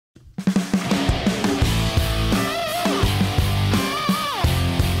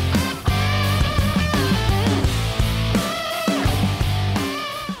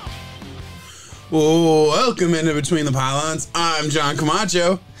Welcome into Between the Pylons. I'm John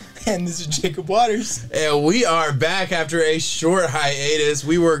Camacho. And this is Jacob Waters. And we are back after a short hiatus.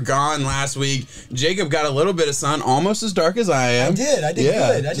 We were gone last week. Jacob got a little bit of sun, almost as dark as I am. I did good. I did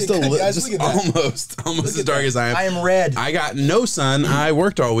good, guys. Just look at that. almost as dark as I am. I am red. I got no sun. I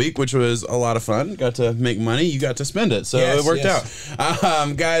worked all week, which was a lot of fun. Got to make money. You got to spend it. So it worked out.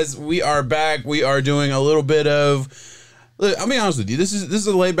 Guys, we are back. We are doing a little bit of... I'll be honest with you. This is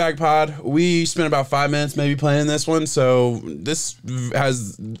a laid back pod. We spent about 5 minutes maybe playing this one, so there's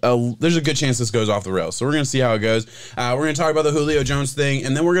a good chance this goes off the rails. So we're gonna see how it goes. We're gonna talk about the Julio Jones thing,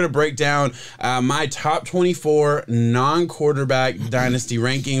 and then we're gonna break down my top 24 non-quarterback dynasty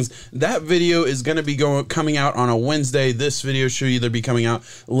rankings. That video is gonna be coming out on a Wednesday. This video should either be coming out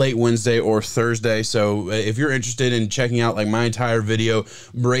late Wednesday or Thursday. So if you're interested in checking out like my entire video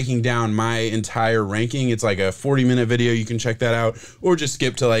breaking down my entire ranking, it's like a 40-minute video. You can check that out, or just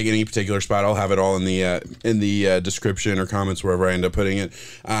skip to like any particular spot. I'll have it all in the description or comments, wherever I end up putting it.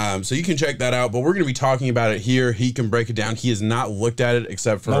 So you can check that out, but we're going to be talking about it here. He can break it down. He has not looked at it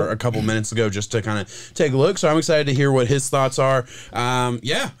except for a couple minutes ago, just to kind of take a look. So I'm excited to hear what his thoughts are.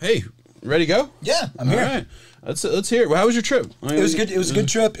 Yeah. Hey, ready to go? Yeah, I'm here. All right. Let's hear it. How was your trip? It was good. It was a good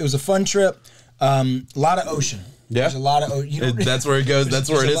trip. It was a fun trip. A lot of ocean. Yeah, there's a lot of that's where it goes. That's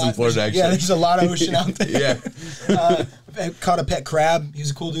where it is in Florida, actually. Yeah, there's a lot of ocean out there. Yeah. I caught a pet crab. He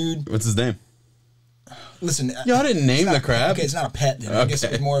was a cool dude. What's his name? Listen, y'all didn't name the crab. Okay, it's not a pet. Then. I guess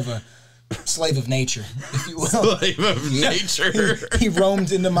it was more of a slave of nature, if you will. Slave of nature. He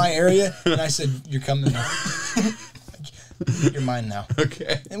roamed into my area, and I said, "You're coming now. You're mine now."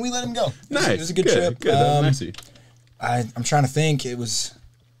 Okay. And we let him go. Nice. It was a good trip. Good. That was nice. I'm trying to think. It was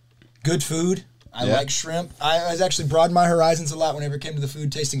good food. I like shrimp. I was actually broadened my horizons a lot whenever it came to the food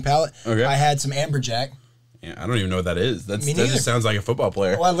tasting palette. Okay. I had some amberjack. Yeah, I don't even know what that is. That just sounds like a football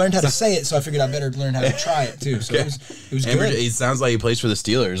player. Well, I learned how to say it, so I figured I better learn how to try it too. So it was good. It sounds like he plays for the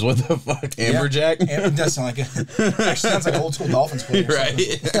Steelers. What the fuck, Amberjack? Yeah, it does sound like actually sounds like an old school Dolphins player. Right.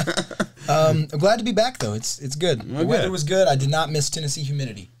 I'm glad to be back though. It's good. The weather was good. I did not miss Tennessee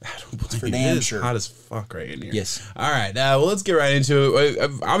humidity. I don't believe for damn sure. Hot as fuck right in here. Yes. All right. Well, let's get right into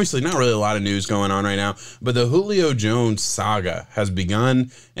it. Obviously, not really a lot of news going on right now, but the Julio Jones saga has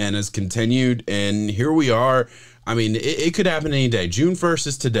begun and has continued, and here we are. I mean, it could happen any day. June 1st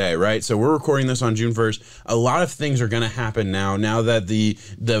is today, right? So we're recording this on June 1st. A lot of things are going to happen now that the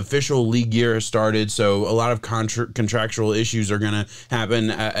official league year has started. So a lot of contractual issues are going to happen.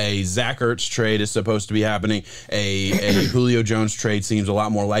 A Zach Ertz trade is supposed to be happening. A Julio Jones trade seems a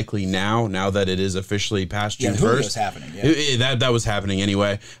lot more likely now that it is officially past June 1st. Julio's happening. Yeah. That was happening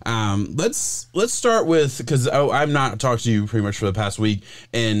anyway. Let's start with, because I've not talked to you pretty much for the past week,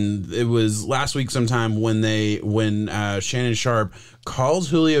 and it was last week sometime when Shannon Sharpe calls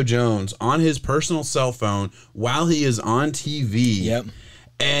Julio Jones on his personal cell phone while he is on TV. Yep.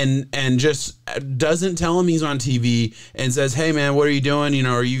 And just doesn't tell him he's on TV and says, "Hey man, what are you doing? You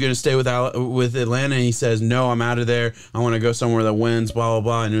know, are you going to stay with Atlanta?" And he says, "No, I'm out of there. I want to go somewhere that wins." Blah blah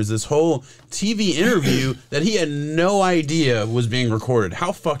blah. And it was this whole TV interview that he had no idea was being recorded.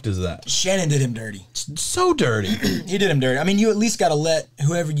 How fucked is that? Shannon did him dirty. So dirty. He did him dirty. I mean, you at least got to let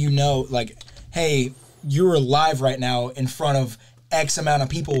whoever you know, like, hey, you're live right now in front of X amount of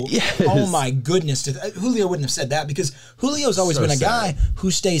people. Yes. Oh my goodness. Julio wouldn't have said that, because Julio's always been a guy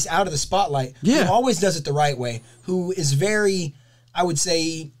who stays out of the spotlight, who always does it the right way, who is very, I would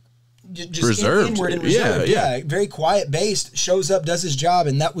say, just reserved. Inward and reserved. Yeah, very quiet based, shows up, does his job,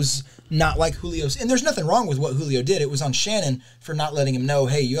 and that was not like Julio's. And there's nothing wrong with what Julio did. It was on Shannon for not letting him know,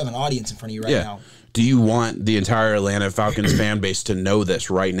 hey, you have an audience in front of you right now. Do you want the entire Atlanta Falcons fan base to know this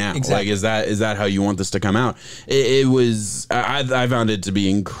right now? Exactly. Like, is that how you want this to come out? It was, I found it to be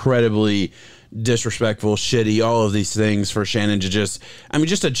incredibly disrespectful, shitty, all of these things for Shannon to just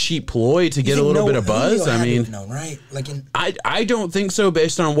a cheap ploy to get a little bit of buzz. I mean, right? Like I don't think so,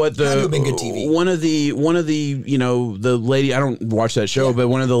 based on what the been good TV. one of the you know, the lady, I don't watch that show, but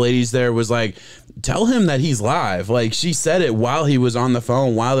one of the ladies there was like, tell him that he's live. Like, she said it while he was on the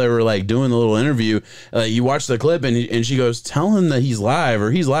phone, while they were like doing the little interview. You watch the clip and she goes, tell him that he's live,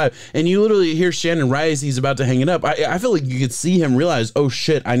 or he's live. And you literally hear Shannon right as he's about to hang it up. I feel like you could see him realize, oh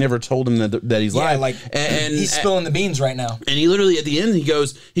shit, I never told him that he's live. Like, and he's spilling the beans right now. And he literally at the end, he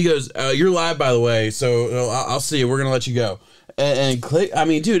goes, you're live, by the way. So I'll see you. We're going to let you go. And click. I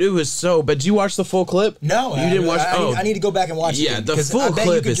mean, dude, it was so. But did you watch the full clip? No, you didn't watch. I need to go back and watch it. Yeah, the full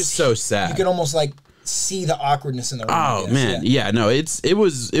clip is so sad. You could almost like see the awkwardness in the room. Oh man, yeah, no, it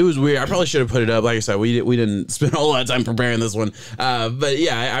was weird. I probably should have put it up. Like I said, we didn't spend a whole lot of time preparing this one, but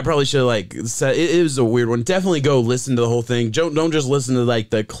yeah, I probably should have like said it was a weird one. Definitely go listen to the whole thing. Don't just listen to like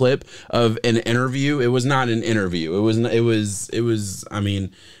the clip of an interview. It was not an interview. It was. I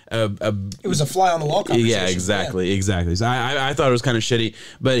mean. It was a fly on the wall conversation. Yeah, exactly. So I thought it was kind of shitty,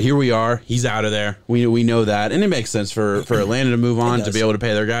 but here we are. He's out of there. We know that, and it makes sense for Atlanta to move on to be able to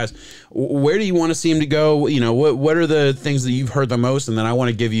pay their guys. Where do you want to see him to go? You know, what are the things that you've heard the most? And then I want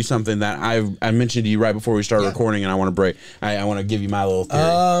to give you something that I mentioned to you right before we started recording, and I want to break. I want to give you my little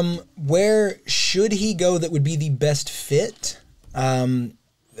theory. Where should he go that would be the best fit?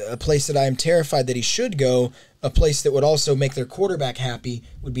 A place that I am terrified that he should go, a place that would also make their quarterback happy,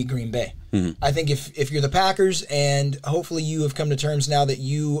 would be Green Bay. Mm-hmm. I think if you're the Packers, and hopefully you have come to terms now that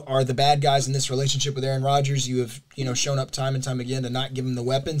you are the bad guys in this relationship with Aaron Rodgers, you have shown up time and time again to not give him the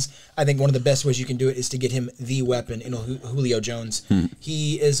weapons. I think one of the best ways you can do it is to get him the weapon in Julio Jones. Mm-hmm.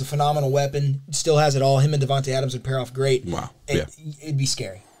 He is a phenomenal weapon, still has it all. Him and Devontae Adams would pair off great. Wow. It'd be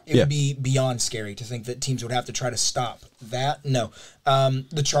scary. It would be beyond scary to think that teams would have to try to stop that. No.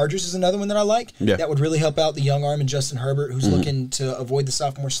 The Chargers is another one that I like. Yeah. That would really help out the young arm and Justin Herbert, who's looking to avoid the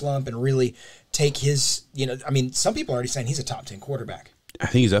sophomore slump and really take his, some people are already saying he's a top 10 quarterback. I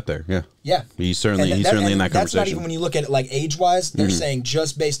think he's up there, yeah. Yeah. He's certainly in that conversation. That's not even when you look at it like age-wise. They're saying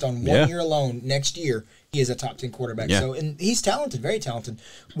just based on 1 year alone, next year, he is a top 10 quarterback. Yeah. So, and he's talented, very talented.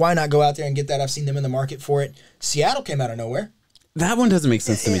 Why not go out there and get that? I've seen them in the market for it. Seattle came out of nowhere. That one doesn't make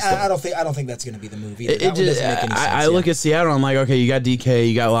sense to me. Still. I don't think that's going to be the move either. That one doesn't make any sense. I look at Seattle. I'm like, okay, you got DK,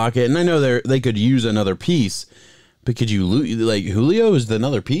 you got Lockett, and I know they could use another piece. But could you like Julio is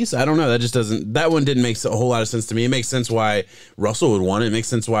another piece? I don't know. That just doesn't. That one didn't make a whole lot of sense to me. It makes sense why Russell would want it. It makes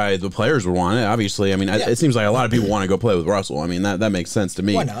sense why the players would want it. Obviously, I mean, it seems like a lot of people want to go play with Russell. I mean, that makes sense to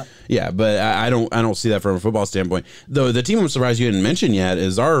me. Why not? Yeah, but I don't see that from a football standpoint. Though the team I'm surprised you didn't mention yet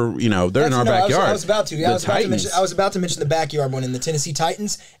is they're in our backyard. I was about to. I was about to mention the backyard one in the Tennessee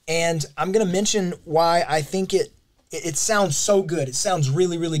Titans, and I'm going to mention why I think it sounds so good. It sounds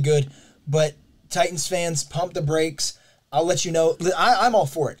really, really good, but Titans fans, pump the brakes. I'll let you know. I'm all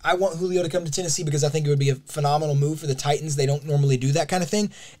for it. I want Julio to come to Tennessee because I think it would be a phenomenal move for the Titans. They don't normally do that kind of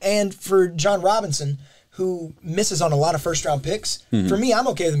thing. And for John Robinson, who misses on a lot of first-round picks, for me, I'm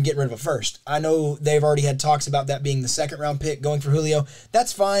okay with them getting rid of a first. I know they've already had talks about that being the second-round pick going for Julio.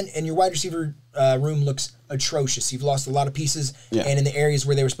 That's fine, and your wide receiver room looks atrocious. You've lost a lot of pieces, and in the areas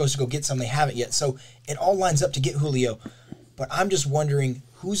where they were supposed to go get some, they haven't yet. So it all lines up to get Julio. But I'm just wondering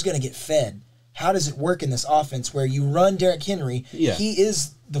who's going to get fed. How does it work in this offense where you run Derrick Henry? Yeah. He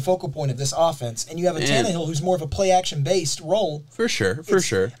is the focal point of this offense, and you have a Tannehill who's more of a play-action-based role. For sure.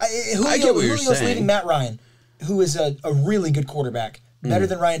 I get what Julio's leaving Matt Ryan, who is a really good quarterback, better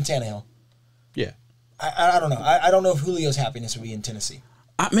than Ryan Tannehill. Yeah. I don't know. I don't know if Julio's happiness would be in Tennessee.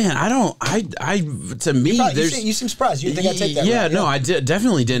 Man, to me, you seem surprised. You didn't think I'd take that? Yeah, no, I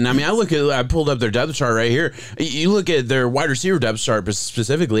definitely didn't. I mean, I pulled up their depth chart right here. You look at their wide receiver depth chart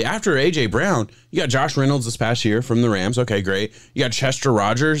specifically. After A.J. Brown, you got Josh Reynolds this past year from the Rams. Okay, great. You got Chester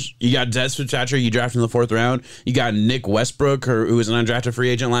Rogers. You got Des Fitzpatrick, you drafted in the 4th round. You got Nick Westbrook, who was an undrafted free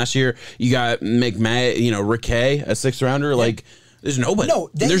agent last year. You got McMahon, Riquet, a 6th rounder. Yeah. Like, there's nobody.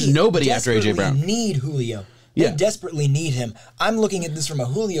 There's nobody after A.J. Brown. Need Julio. They desperately need him. I'm looking at this from a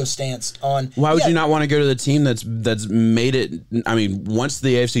Julio stance on... Why would you not want to go to the team that's made it... I mean, once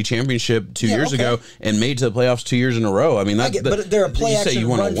the AFC Championship 2 years ago and made to the playoffs 2 years in a row. I mean, but they're a play-action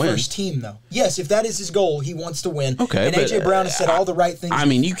run-first team, though. Yes, if that is his goal, he wants to win. Okay, and A.J. Brown has said all the right things. I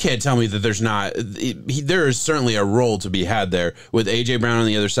mean, you can't tell me that there's not... there is certainly a role to be had there with A.J. Brown on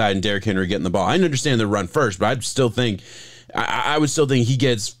the other side and Derrick Henry getting the ball. I understand the run first, but I'd still think... I would still think he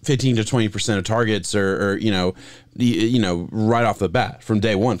gets 15 to 20% of targets, or right off the bat from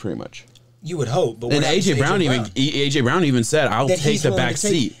day one, pretty much. You would hope, but and AJ Brown even said, "I'll take the back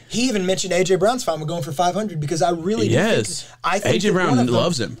seat." He even mentioned AJ Brown's fine with going for 500 because I really think AJ Brown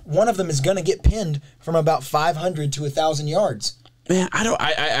loves him. One of them is going to get pinned from about 500 to 1,000 yards. Man,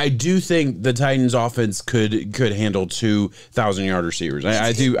 I do think the Titans' offense could handle 2,000-yard receivers.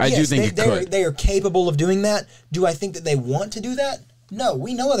 I do think it could. They are capable of doing that. Do I think that they want to do that? No,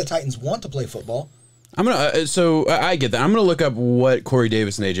 we know the Titans want to play football. I get that. I'm gonna look up what Corey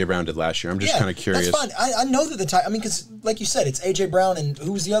Davis and AJ Brown did last year. I'm just kind of curious. That's fine. I know that the Titans. I mean, because like you said, it's AJ Brown and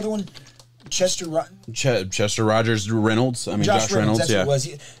who was the other one? Chester Rogers, Reynolds. I mean, Josh Reynolds. That's what it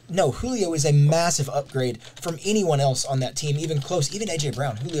was. No, Julio is a massive upgrade from anyone else on that team, even close. Even A.J.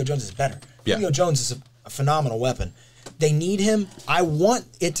 Brown. Julio Jones is better. Yeah. Julio Jones is a phenomenal weapon. They need him. I want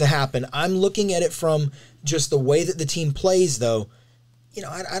it to happen. I'm looking at it from just the way that the team plays, though.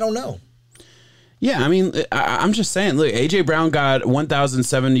 I don't know. Yeah, I mean, I'm just saying, look, A.J. Brown got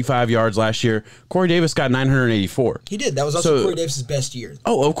 1,075 yards last year. Corey Davis got 984. He did. That was also Corey Davis' best year.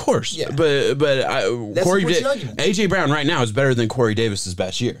 Oh, of course. Yeah. But A.J. Brown right now is better than Corey Davis'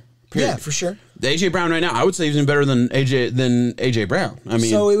 best year. Period. Yeah, for sure. A.J. Brown right now, I would say he's even better than A.J. Brown. I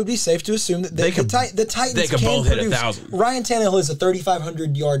mean, so it would be safe to assume that the Titans they could both hit 1,000. Ryan Tannehill is a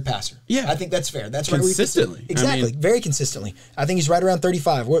 3,500-yard passer. Yeah, I think that's fair. That's consistently. Exactly, I mean, very consistently. I think he's right around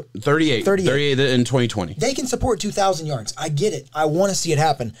 35. 38 in 2020. They can support 2,000 yards. I get it. I want to see it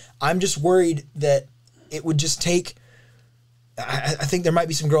happen. I'm just worried that it would just take. I think there might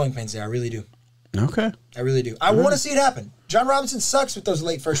be some growing pains there. I really do. Okay. I really do. I want to see it happen. John Robinson sucks with those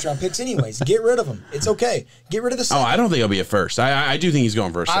late first-round picks anyways. Get rid of him. It's okay. Get rid of the second. Oh, I don't think he'll be a first. I do think he's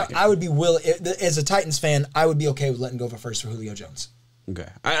going for a second. I would be willing, as a Titans fan, I would be okay with letting go of a first for Julio Jones. Okay.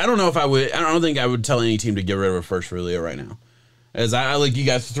 I don't know if I would. I don't think I would tell any team to get rid of a first for Julio right now. As I like, you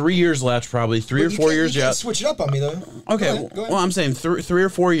got 3 years left, probably 3 or 4 years. You can't switch it up on me though. Okay, go ahead. Well, I'm saying 3 or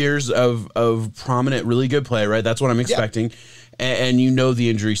 4 years of prominent, really good play. Right, that's what I'm expecting. Yeah. And you know the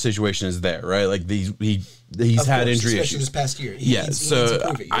injury situation is there, right? Like he's had injury issues this past year.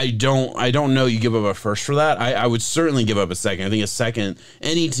 I don't know. You give up a first for that. I would certainly give up a second. I think a second,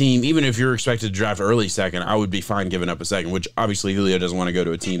 any team, even if you're expected to draft early second, I would be fine giving up a second. Which obviously Julio doesn't want to go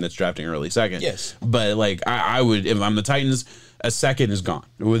to a team that's drafting early second. Yes, but like I would, if I'm the Titans. A second is gone.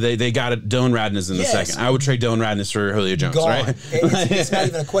 They got it. Dylan Radness in the second. I would trade Dylan Radness for Julio Jones. Gone. Right? It's not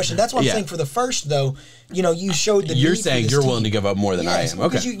even a question. That's what I'm saying. For the first, though, you showed the. You're saying you're willing to give up more than I am.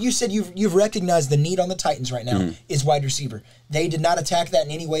 Okay. Because you said you've recognized the need on the Titans right now is wide receiver. They did not attack that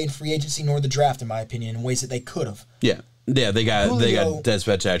in any way in free agency nor the draft, in my opinion, in ways that they could have. Yeah. Yeah, they got Des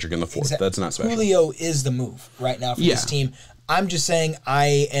Fitzpatrick in the fourth. Exactly. That's not special. Julio is the move right now for this team. I'm just saying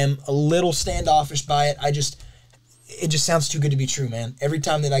I am a little standoffish by it. It just sounds too good to be true, man. Every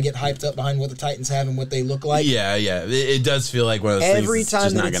time that I get hyped up behind what the Titans have and what they look like. Yeah. It does feel like one of those things. Every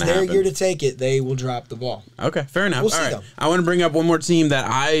time that it's their year to take it, they will drop the ball. Okay, fair enough. We'll see, though. I want to bring up one more team that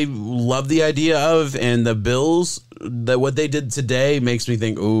I love the idea of, and the Bills, that what they did today makes me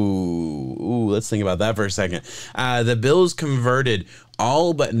think, ooh, let's think about that for a second. The Bills converted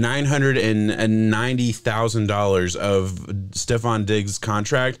all but $990,000 of Stephon Diggs'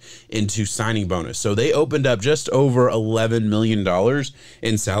 contract into signing bonus. So they opened up just over $11 million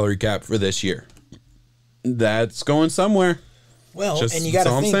in salary cap for this year. That's going somewhere. Well, and you got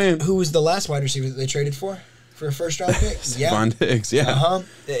to think, who was the last wide receiver that they traded for a first-round pick? Stephon Diggs, yeah. Uh-huh.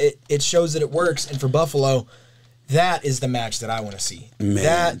 It shows that it works. And for Buffalo, that is the match that I want to see.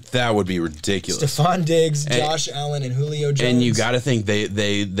 Man, that would be ridiculous. Stephon Diggs, Josh Allen, and Julio Jones. And you got to think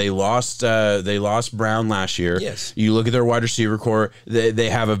they lost Brown last year. Yes. You look at their wide receiver core. They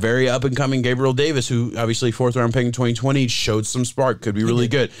have a very up and coming Gabriel Davis, who obviously 4th round pick in 2020 showed some spark. Could be really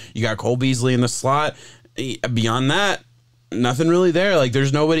good. You got Cole Beasley in the slot. Beyond that, nothing really there. Like,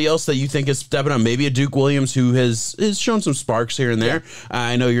 there's nobody else that you think is stepping up. Maybe a Duke Williams who has shown some sparks here and there. Yeah.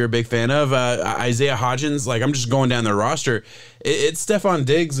 I know you're a big fan of Isaiah Hodgins. Like, I'm just going down the roster. It's Stephon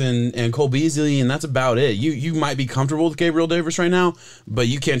Diggs and Cole Beasley, and that's about it. You might be comfortable with Gabriel Davis right now, but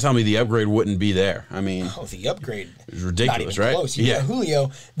you can't tell me the upgrade wouldn't be there. I mean, the upgrade is ridiculous, not even right? Close. You got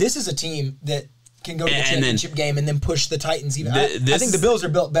Julio. This is a team that can go to the championship game and then push the Titans even. I think the Bills are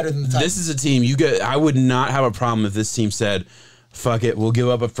built better than the Titans. This is a team I would not have a problem if this team said, fuck it, we'll give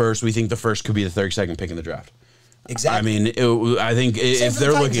up a first. We think the first could be the 32nd pick in the draft. Exactly. I mean, I think if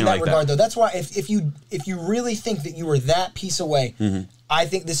they're looking like that, though, that's why if you really think that you were that piece away, I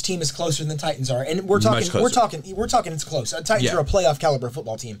think this team is closer than the Titans are, and we're talking it's close. The Titans are a playoff caliber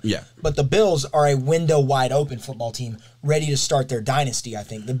football team. Yeah. But the Bills are a window wide open football team, ready to start their dynasty. I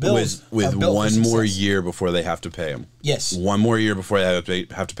think the Bills with one more year before they have to pay him. Yes. One more year before they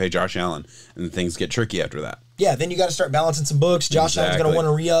have to pay Josh Allen, and things get tricky after that. Yeah, then you got to start balancing some books. Josh Allen's going to want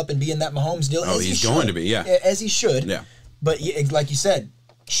to re-up and be in that Mahomes deal. Oh, he's going to be, yeah. As he should. Yeah. But like you said,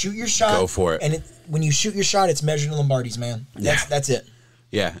 shoot your shot. Go for it. And when you shoot your shot, it's measured in Lombardies, man. That's it.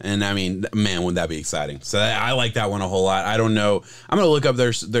 Yeah, and I mean, man, wouldn't that be exciting? So I like that one a whole lot. I don't know. I'm going to look up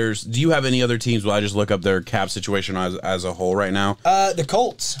there's. Do you have any other teams? Will I just look up their cap situation as a whole right now? The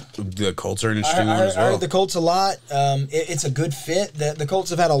Colts. The Colts are an interesting one as well. I heard the Colts a lot. It's a good fit. The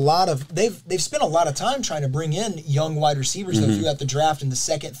Colts have had a lot of. They've spent a lot of time trying to bring in young wide receivers throughout the draft, and the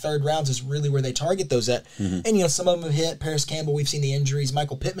second, third rounds is really where they target those at. And some of them have hit. Paris Campbell, we've seen the injuries.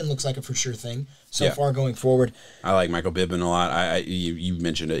 Michael Pittman looks like a for sure thing so far going forward. I like Michael Pittman a lot. You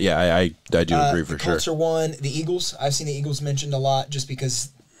mentioned it. Yeah, I do agree for sure. The Colts are one. The Eagles, I've seen the Eagles mentioned a lot just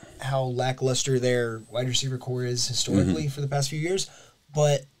because how lackluster their wide receiver core is historically for the past few years.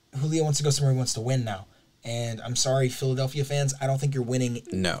 But Julio wants to go somewhere he wants to win now. And I'm sorry, Philadelphia fans, I don't think you're winning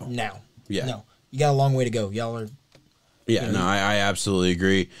now. Yeah. No. you got a long way to go. Y'all are. Yeah, no, I absolutely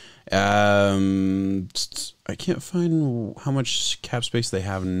agree. I can't find how much cap space they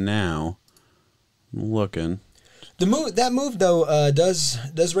have now. I'm looking. That move though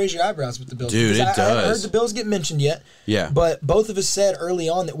does raise your eyebrows with the Bills. Dude, it does. I haven't heard the Bills get mentioned yet. Yeah. But both of us said early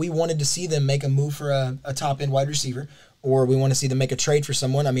on that we wanted to see them make a move for a top end wide receiver, or we want to see them make a trade for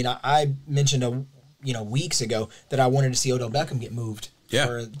someone. I mean, I mentioned weeks ago that I wanted to see Odell Beckham get moved. Yeah.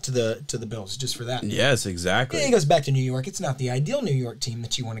 To the Bills, just for that. Yes, exactly. Yeah, he goes back to New York. It's not the ideal New York team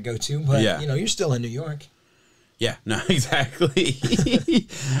that you want to go to, but you're still in New York. Yeah, no, exactly.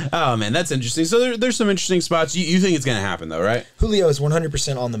 Oh man, that's interesting. So there's some interesting spots. You think it's gonna happen though, right? Julio is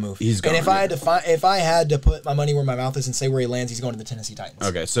 100% on the move. He's gone. And if I had to put my money where my mouth is and say where he lands, he's going to the Tennessee Titans.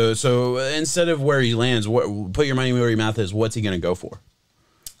 Okay, so instead of where he lands, put your money where your mouth is. What's he gonna go for?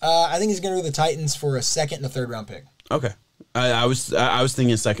 I think he's gonna go to the Titans for a second and a third round pick. Okay, I was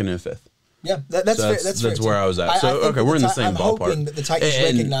thinking second and fifth. Yeah, that's fair. That's where I was at. So okay, we're in the same ballpark. I'm hoping that the Titans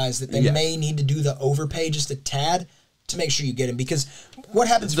recognize that they may need to do the overpay just a tad to make sure you get him, because what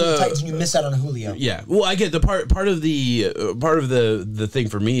happens for the Titans when you miss out on a Julio? Yeah, well, I get the part of the thing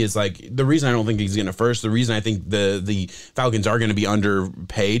for me is like the reason I don't think he's getting a first. The reason I think the Falcons are going to be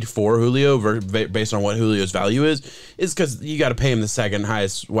underpaid for Julio based on what Julio's value is because you got to pay him the second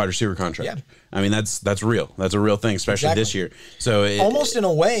highest wide receiver contract. Yeah. I mean, that's real. That's a real thing, especially this year. So almost in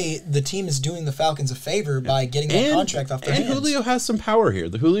a way, the team is doing the Falcons a favor by getting that contract off their hands. And Julio has some power here.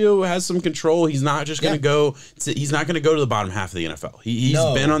 The Julio has some control. He's not just going to go. He's not going to go to the bottom half of the NFL. He's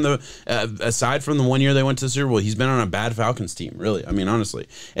been on the aside from the 1 year they went to the Super Bowl, he's been on a bad Falcons team. Really, I mean, honestly,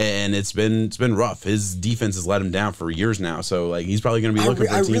 and it's been rough. His defense has let him down for years now. So like he's probably going to be looking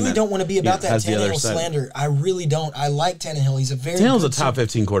for a team. I really don't want to be about that Tannehill slander. I really don't. I like Tannehill. He's a Tannehill's a top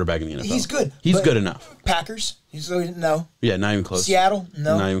 15 quarterback in the NFL. He's good. He's good enough. Packers, no. Yeah, not even close. Seattle,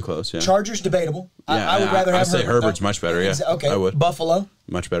 no. Not even close, yeah. Chargers, debatable. Yeah, I would rather have I'd say Herbert's much better, yeah. Okay, I would. Buffalo.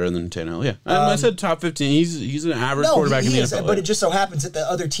 Much better than Tannehill, yeah. I said top 15. He's an average quarterback in the NFL. But it just so happens that the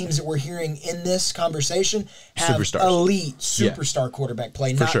other teams that we're hearing in this conversation have superstars. Elite superstar quarterback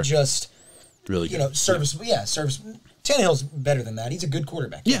play, not just really good. serviceable. Yeah, serviceable. Tannehill's better than that. He's a good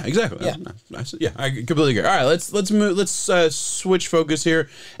quarterback. Yeah, exactly. Yeah, I completely agree. All right, let's move. Let's switch focus here,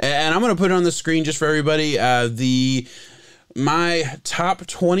 and I'm going to put it on the screen just for everybody. My top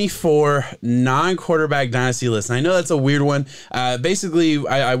 24 non-quarterback dynasty list. And I know that's a weird one. Basically,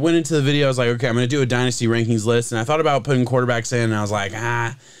 I went into the video. I was like, okay, I'm going to do a dynasty rankings list, and I thought about putting quarterbacks in, and I was like,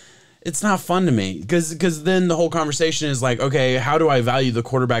 it's not fun to me because then the whole conversation is like, okay, how do I value the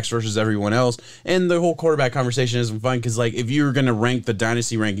quarterbacks versus everyone else? And the whole quarterback conversation isn't fun because like if you're going to rank the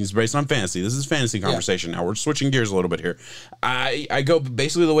dynasty rankings based on fantasy, this is fantasy conversation now. We're switching gears a little bit here. I go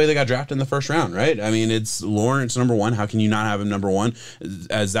basically the way they got drafted in the first round, right? I mean, it's Lawrence number one. How can you not have him number one?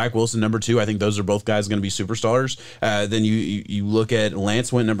 Zach Wilson number two. I think those are both guys going to be superstars. Then you look at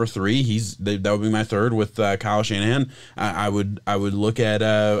Lance went number three. That would be my third with Kyle Shanahan. I would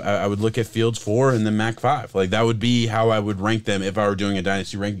look at Fields 4 and then Mac 5. Like that would be how I would rank them if I were doing a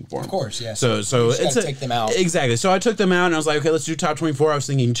dynasty ranking for them. Of course, yeah. So it's take them out. Exactly. So I took them out and I was like, okay, let's do top 24. I was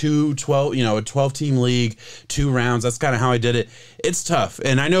thinking 12, a 12 team league, 2 rounds. That's kind of how I did it. It's tough.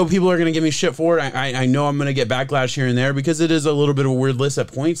 And I know people are going to give me shit for it. I know I'm going to get backlash here and there because it is a little bit of a weird list at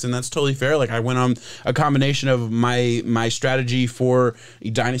points, and that's totally fair. Like I went on a combination of my strategy for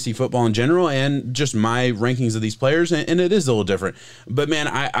dynasty football in general and just my rankings of these players, and it is a little different. But man,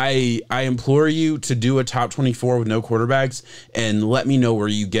 I implore you to do a top 24 with no quarterbacks and let me know where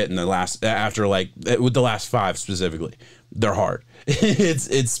you get in the last, after like with the last 5 specifically. They're hard.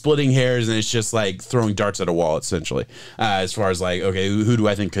 It's splitting hairs and it's just like throwing darts at a wall essentially. As far as like, okay, who do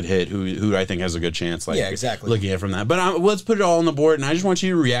I think could hit? Who do I think has a good chance? Like, yeah, exactly. Looking at it from that, but let's put it all on the board, and I just want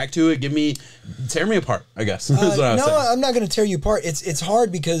you to react to it. Tear me apart, I guess. That's what I was saying. I'm not going to tear you apart. It's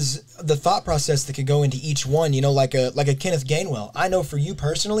hard because the thought process that could go into each one. Like a Kenneth Gainwell. I know for you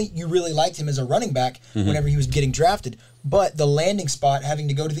personally, you really liked him as a running back whenever he was getting drafted, but the landing spot having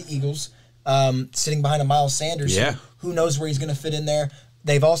to go to the Eagles, sitting behind a Miles Sanders. Yeah. Who knows where he's going to fit in there?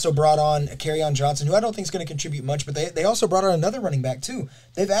 They've also brought on Kerryon Johnson, who I don't think is going to contribute much, but they also brought on another running back, too.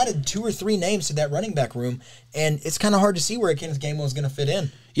 They've added 2 or 3 names to that running back room, and it's kind of hard to see where Kenneth Gainwell is going to fit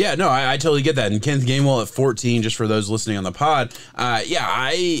in. Yeah, no, I totally get that. And Kenneth Gainwell at 14, just for those listening on the pod,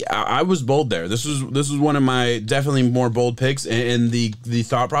 I was bold there. This was one of my definitely more bold picks, and the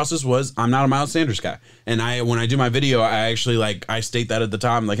thought process was I'm not a Miles Sanders guy. And when I do my video, I actually I state that at the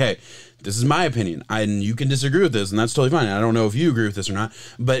top. I'm like, hey, this is my opinion, and you can disagree with this, and that's totally fine. I don't know if you agree with this or not,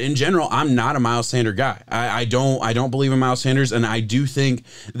 but in general, I'm not a Miles Sanders guy. I don't believe in Miles Sanders, and I do think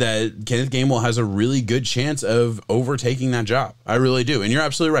that Kenneth Gainwell has a really good chance of overtaking that job. I really do, and you're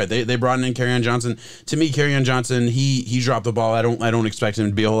absolutely absolutely right. They brought in Kerryon Johnson. To me, Kerryon Johnson, he dropped the ball. I don't expect him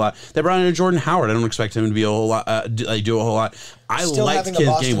to be a whole lot. They brought in Jordan Howard. I don't expect him to be a whole lot. Do a whole lot. I still liked having Kenneth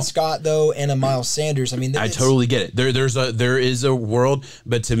a Boston Gainwell. Scott though, and a Miles Sanders. I mean, I totally get it. There is a world,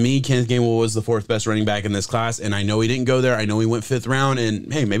 but to me, Kenneth Gainwell was the 4th best running back in this class, and I know he didn't go there. I know he went 5th round,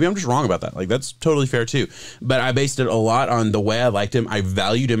 and hey, maybe I'm just wrong about that. Like, that's totally fair too. But I based it a lot on the way I liked him. I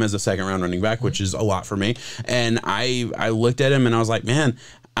valued him as a 2nd round running back, which is a lot for me. And I looked at him and I was like, man,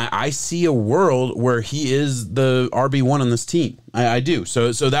 I see a world where he is the RB1 on this team. I do.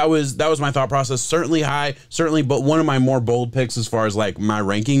 So that was my thought process. Certainly high, but one of my more bold picks as far as like my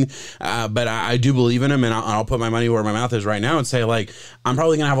ranking. But I do believe in him, and I'll put my money where my mouth is right now and say, like, I'm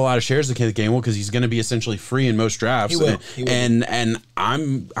probably gonna have a lot of shares of Kenneth Gainwell because he's gonna be essentially free in most drafts. He will. And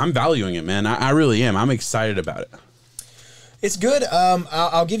I'm valuing it, man. I really am. I'm excited about it. It's good.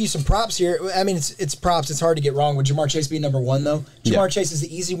 I'll give you some props here. I mean, it's props. It's hard to get wrong. Would Jamar Chase be number 1, though? Jamar Chase is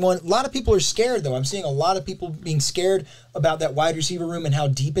the easy one. A lot of people are scared, though. I'm seeing a lot of people being scared about that wide receiver room and how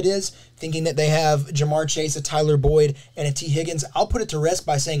deep it is, thinking that they have Jamar Chase, a Tyler Boyd, and a T. Higgins. I'll put it to rest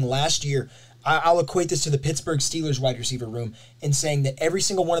by saying last year, I'll equate this to the Pittsburgh Steelers wide receiver room in saying that every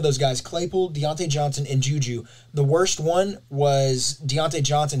single one of those guys, Claypool, Deontay Johnson, and Juju, the worst one was Deontay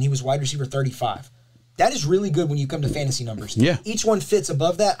Johnson. He was wide receiver 35. That is really good when you come to fantasy numbers. Yeah. Each one fits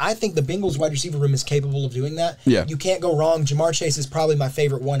above that. I think the Bengals wide receiver room is capable of doing that. Yeah. You can't go wrong. Jamar Chase is probably my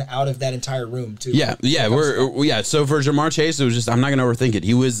favorite one out of that entire room, too. Yeah. So for Jamar Chase, it was just, I'm not going to overthink it.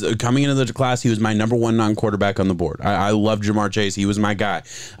 He was coming into the class. He was my number 1 non-quarterback on the board. I love Jamar Chase. He was my guy.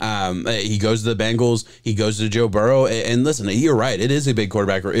 He goes to the Bengals. He goes to Joe Burrow. And listen, you're right. It is a big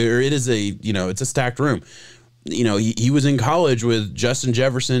quarterback, or it is it's a stacked room. He was in college with Justin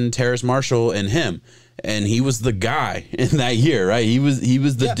Jefferson, Terrace Marshall, and him. And he was the guy in that year, right? He was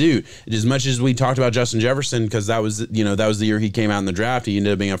the dude. As much as we talked about Justin Jefferson, because that was the year he came out in the draft. He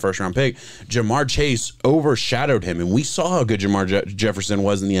ended up being a 1st round pick. Jamar Chase overshadowed him, and we saw how good Jefferson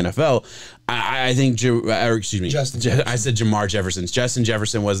was in the NFL. I think, I said Jamar Jefferson. Justin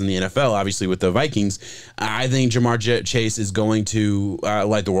Jefferson was in the NFL, obviously with the Vikings. I think Jamar Chase is going to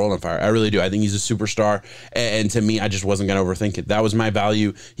light the world on fire. I really do. I think he's a superstar, and to me, I just wasn't going to overthink it. That was my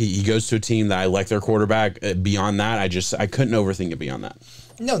value. He goes to a team that I like their quarterback. Beyond that, I couldn't overthink it beyond that.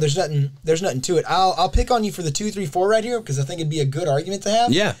 No, there's nothing to it. I'll pick on you for the 2, 3, 4 right here because I think it'd be a good argument to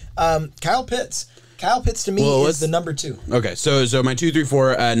have. Yeah. Kyle Pitts. Kyle Pitts to me is the number 2. Okay, so my 2, 3,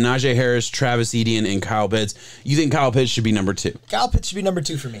 4, Najee Harris, Travis Etienne, and Kyle Pitts. You think Kyle Pitts should be number 2? Kyle Pitts should be number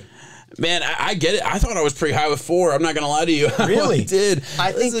 2 for me. Man, I get it. I thought I was pretty high with 4. I'm not going to lie to you. Really? I did.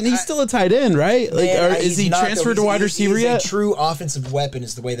 I think he's still a tight end, right? Is he transferred to wide receiver yet? He's a true offensive weapon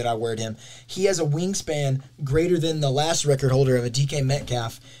is the way that I word him. He has a wingspan greater than the last record holder of a DK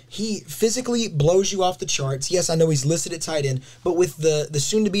Metcalf. He physically blows you off the charts. Yes, I know he's listed at tight end, but with the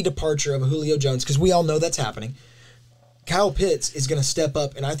soon-to-be departure of a Julio Jones, because we all know that's happening, Kyle Pitts is going to step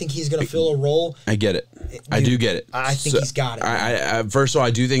up, and I think he's going to fill a role. I get it. Dude, I do get it. I think he's got it. I first of all, I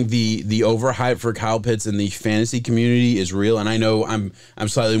do think the overhype for Kyle Pitts in the fantasy community is real, and I know I'm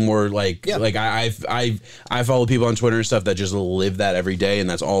slightly more like I follow people on Twitter and stuff that just live that every day, and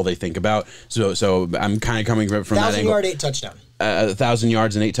that's all they think about. So I'm kind of coming from that angle. 1,000-yard, 8 touchdown. 1,000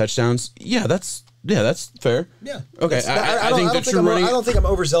 yards and 8 touchdowns. Yeah, that's fair. Yeah. Okay. I don't think I'm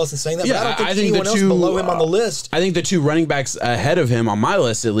overzealous in saying that, but I don't think anyone else below him on the list. I think the 2 running backs ahead of him on my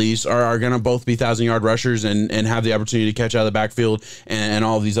list, at least, are going to both be 1,000-yard rushers and have the opportunity to catch out of the backfield and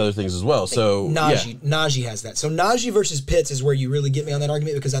all of these other things as well. So Najee has that. So Najee versus Pitts is where you really get me on that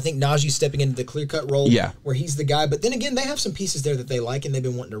argument because I think Najee's stepping into the clear-cut role where he's the guy. But then again, they have some pieces there that they like and they've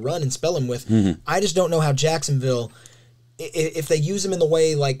been wanting to run and spell him with. Mm-hmm. I just don't know how Jacksonville, if they use him in the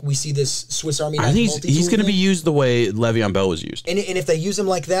way like we see this Swiss Army knife, I think he's going to be used the way Le'Veon Bell was used. And if they use him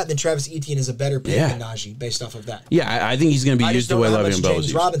like that, then Travis Etienne is a better pick than Najee based off of that. Yeah, I think he's going to be used the way Le'Veon Bell was used.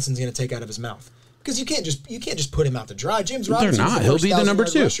 James Robinson's going to take out of his mouth. Because you can't just put him out to dry. James Robinson. They're not. He'll be the number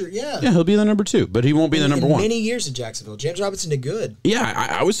 2. Yeah, he'll be the number 2, but he won't be the number 1. Many years in Jacksonville, James Robinson did good. Yeah,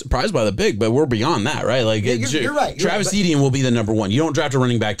 I was surprised by the pick, but we're beyond that, right? Like you're right. Travis Etienne will be the number 1. You don't draft a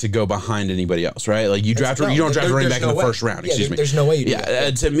running back to go behind anybody else, right? Like you don't draft a running back in the first round. Excuse me. There's no way you do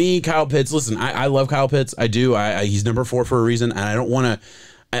that. To me, Kyle Pitts. Listen, I love Kyle Pitts. I do. He's number 4 for a reason, and I don't want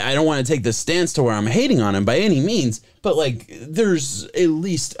to take the stance to where I'm hating on him by any means, but like there's at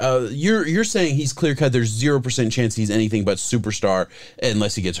least you're saying he's clear cut. There's 0% chance he's anything but superstar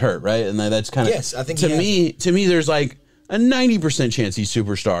unless he gets hurt, right? And that's kind of I think to me there's like a 90% chance he's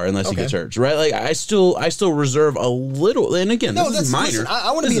superstar unless he gets hurt, right? Like I still reserve a little. And again, this is minor. Listen,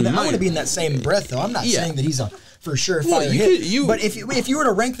 I want to be in that same breath though. I'm not saying that he's a for sure fire hit. But if you were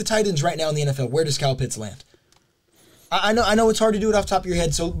to rank the tight ends right now in the NFL, where does Kyle Pitts land? I know it's hard to do it off the top of your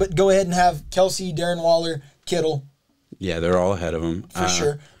head. So, but go ahead and have Kelsey, Darren Waller, Kittle. Yeah, they're all ahead of him for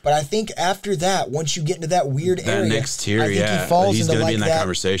sure. But I think after that, once you get into that weird area, next tier, I think he falls he's into going to like be in that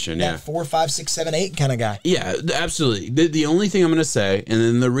conversation. That 4, 5, 6, 7, 8 kind of guy. Yeah, absolutely. The only thing I'm going to say, and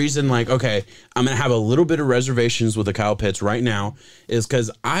then the reason, like, okay, I'm going to have a little bit of reservations with the Kyle Pitts right now, is because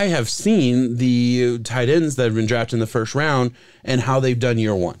I have seen the tight ends that have been drafted in the first round and how they've done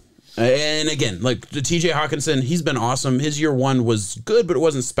year one. And again, like the TJ Hawkinson, he's been awesome. His year one was good, but it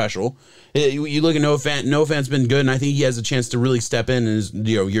wasn't special. You look at Noah Fant's been good, and I think he has a chance to really step in his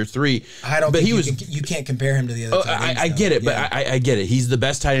year 3. I don't. But you can't compare him to the other. I get it, but I get it. He's the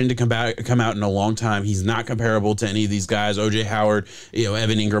best tight end to come out in a long time. He's not comparable to any of these guys. OJ Howard,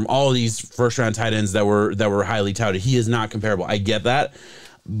 Evan Ingram, all of these first round tight ends that were highly touted. He is not comparable. I get that,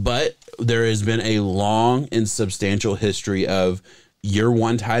 but there has been a long and substantial history of year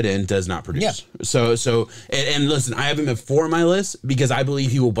one tight end does not produce. Yeah. So and listen, I have him at 4 on my list because I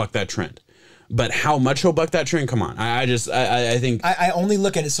believe he will buck that trend. But how much he'll buck that trend? Come on. I think I only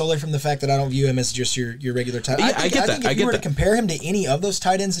look at it solely from the fact that I don't view him as just your regular tight end. I get that. If you were to compare him to any of those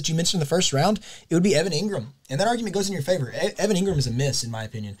tight ends that you mentioned in the first round, it would be Evan Ingram. And that argument goes in your favor. Evan Ingram is a miss, in my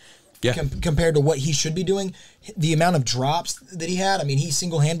opinion. Yeah. Compared to what he should be doing. The amount of drops that he had, I mean, he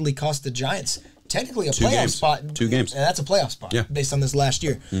single-handedly cost the Giants technically a playoff spot. 2 games. And that's a playoff spot based on this last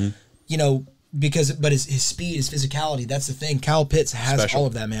year. Mm-hmm. But his speed, his physicality, that's the thing. Kyle Pitts has all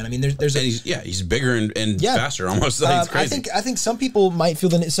of that, man. I mean, he's bigger and faster almost. It's crazy. I think some people might feel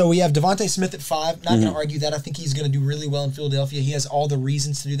so we have Devontae Smith at 5. Not going to argue that. I think he's going to do really well in Philadelphia. He has all the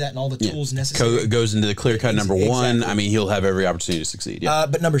reasons to do that and all the tools necessary. Goes into the clear-cut number 1. I mean, he'll have every opportunity to succeed. Yeah.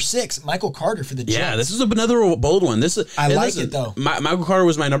 But number 6, Michael Carter for the Jets. Yeah, this is another bold one. I like it, though. Michael Carter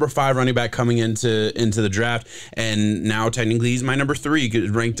was my number 5 running back coming into the draft, and now technically he's my number 3,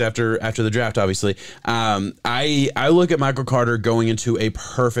 ranked after the draft, obviously. I look at Michael Carter going into a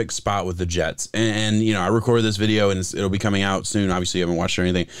perfect spot with the Jets, and I recorded this video and it'll be coming out soon. Obviously, you haven't watched it or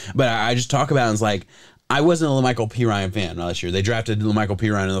anything, but I just talk about it and it's like, I wasn't a LaMichael Pirine fan last year. They drafted LaMichael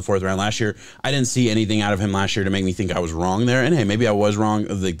Pirine in the 4th round last year. I didn't see anything out of him last year to make me think I was wrong there. And hey, maybe I was wrong.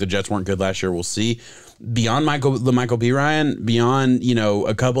 The Jets weren't good last year. We'll see. Beyond LaMichael Pirine, beyond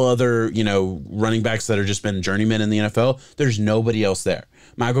a couple other running backs that have just been journeymen in the NFL, there's nobody else there.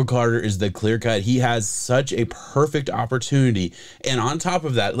 Michael Carter is the clear cut. He has such a perfect opportunity. And on top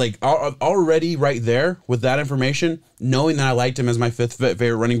of that, like already right there with that information, knowing that I liked him as my 5th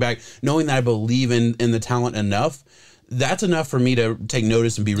favorite running back, knowing that I believe in the talent enough, that's enough for me to take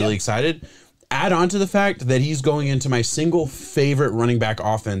notice and be really excited. Add on to the fact that he's going into my single favorite running back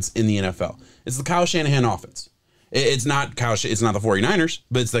offense in the NFL. It's the Kyle Shanahan offense. It's not it's not the 49ers,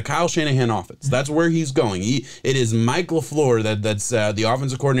 but it's the Kyle Shanahan offense. That's where he's going. It is Mike LaFleur that's the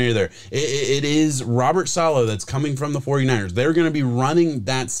offensive coordinator there. It is Robert Saleh that's coming from the 49ers. They're going to be running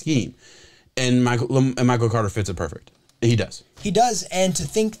that scheme, and Michael Carter fits it perfect. He does. He does, and to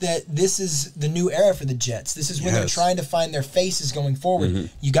think that this is the new era for the Jets. This is when they're trying to find their faces going forward. Mm-hmm.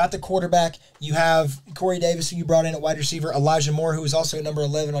 You got the quarterback. You have Corey Davis, who you brought in at wide receiver. Elijah Moore, who is also at number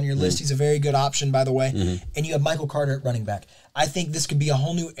 11 on your list. He's a very good option, by the way. Mm-hmm. And you have Michael Carter at running back. I think this could be a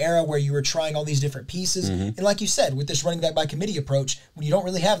whole new era where you were trying all these different pieces. Mm-hmm. And like you said, with this running back by committee approach, when you don't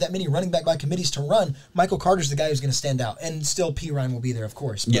really have that many running back by committees to run, Michael Carter's the guy who's going to stand out. And still, Pirine will be there, of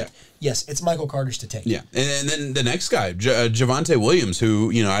course. But yes, it's Michael Carter's to take. Yeah, and then the next guy, Javonte Williams,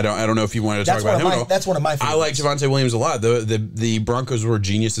 who I don't know if you wanted to talk about him at all. That's one of my favorites. I like Javonte Williams a lot. The Broncos were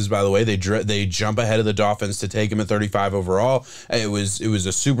geniuses, by the way. They jump ahead of the Dolphins to take him at 35 overall. It was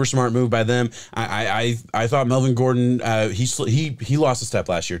a super smart move by them. I thought Melvin Gordon he lost a step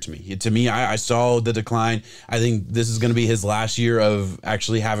last year to me. To me, I saw the decline. I think this is going to be his last year of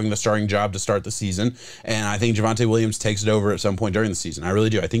actually having the starting job to start the season, and I think Javonte Williams takes it over at some point during the season. I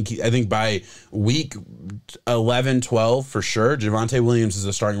really do. I think by week 11, 12 for sure, Javonte Williams is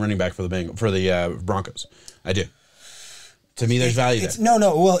a starting running back for the Broncos. I do. To me, there's value there. No.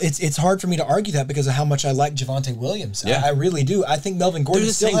 Well, it's hard for me to argue that because of how much I like Javonte Williams. Yeah. I really do. I think Melvin Gordon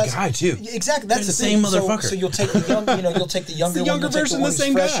still has... They're the same guy, too. Exactly. That's the same motherfucker. So you'll take the young, you'll take the younger, version of the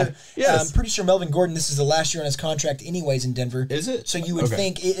same guy. Yes. I'm pretty sure Melvin Gordon, this is the last year on his contract anyways in Denver. Is it? So you would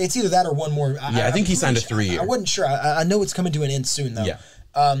think it's either that or one more. I think he signed a 3-year. I wasn't sure. I know it's coming to an end soon, though. Yeah.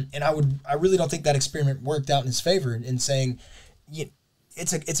 And I really don't think that experiment worked out in his favor in saying...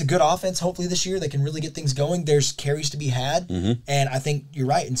 it's a good offense. Hopefully this year they can really get things going. There's carries to be had, and I think you're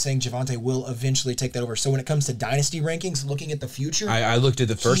right in saying Javonte will eventually take that over. So when it comes to dynasty rankings, looking at the future, I looked at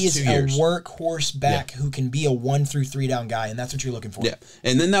the first 2 years. He is a workhorse back who can be a 1 through 3 down guy, and that's what you're looking for. Yeah,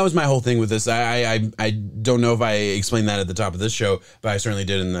 and then that was my whole thing with this. I don't know if I explained that at the top of this show, but I certainly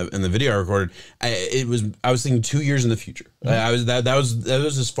did in the video I recorded. I was thinking 2 years in the future. That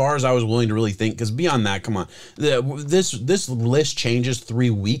was as far as I was willing to really think, because beyond that, come on, this list changes 3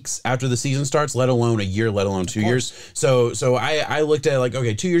 weeks after the season starts, let alone a year, let alone 2 years. So I looked at it like,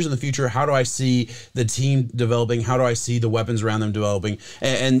 okay, 2 years in the future, how do I see the team developing? How do I see the weapons around them developing?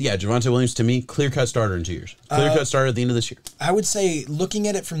 And yeah, Javonte Williams, to me, clear-cut starter in 2 years. Clear-cut starter at the end of this year. I would say looking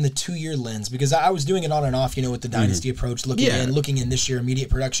at it from the 2 year lens, because I was doing it on and off, with the dynasty approach, looking in this year, immediate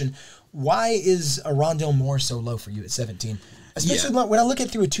production. Why is a Rondale Moore so low for you at 17? Especially when I look at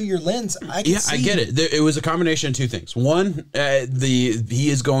it through a 2 year lens, I can see. I get it. It was a combination of two things. One, he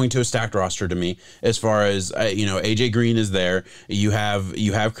is going to a stacked roster to me, as far as AJ Green is there. You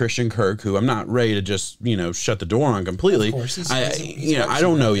have Christian Kirk, who I'm not ready to just shut the door on completely. Of course, I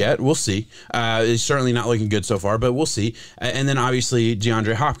don't know yet. We'll see. It's certainly not looking good so far, but we'll see. And then obviously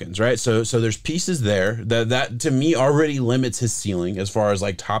DeAndre Hopkins, right? So there's pieces there that to me already limits his ceiling as far as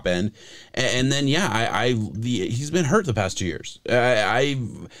like top end. And then he's been hurt the past 2 years.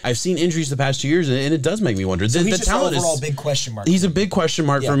 I've seen injuries the past 2 years, and it does make me wonder. So he's just an overall big question mark. He's a big question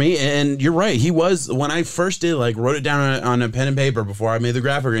mark for me, and you're right. He was, when I first wrote it down on a pen and paper before I made the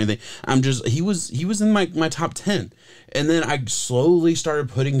graphic or anything. He was in my top 10. And then I slowly started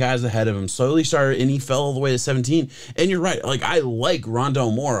putting guys ahead of him, and he fell all the way to 17. And you're right. Like, I like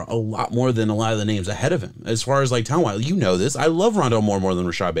Rondale Moore a lot more than a lot of the names ahead of him. As far as like talent-wise, this. I love Rondale Moore more than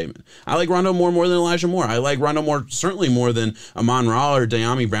Rashad Bateman. I like Rondale Moore more than Elijah Moore. I like Rondale Moore certainly more than Amon-Ra or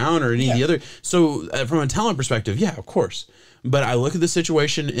Dyami Brown or any of the other. So from a talent perspective, yeah, of course. But I look at the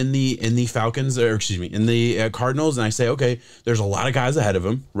situation in the Falcons, in the Cardinals, and I say, okay, there's a lot of guys ahead of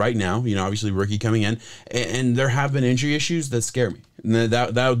him right now. Obviously rookie coming in, and there have been injury issues that scare me. And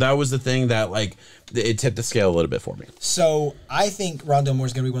that was the thing that it tipped the scale a little bit for me. So I think Rondale Moore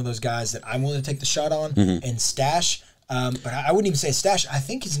is going to be one of those guys that I'm willing to take the shot on and stash. But I wouldn't even say stash. I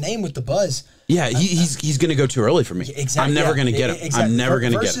think his name with the buzz. Yeah, he's going to go too early for me. Exactly. I'm never going to get him. Exactly. I'm never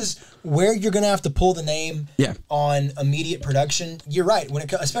going to get him. Versus where you're going to have to pull the name on immediate production. You're right.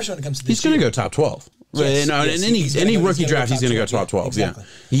 Especially when it comes to this he's going to go top 12. Yes, in any rookie draft, he's going to go top 12. Exactly.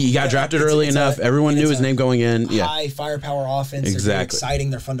 Yeah, he got drafted early enough. Everyone knew his name going in. High firepower offense. They're exciting.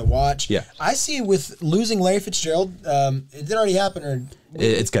 They're fun to watch. Yeah, I see with losing Larry Fitzgerald, it did already happen, or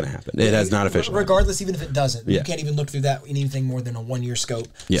it's going to happen. It has not officially. Regardless, even if it doesn't, you can't even look through that in anything more than a 1 year scope.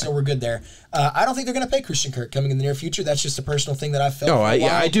 Yeah. So we're good there. I don't think they're going to pay Christian Kirk coming in the near future. That's just a personal thing that I felt. Oh,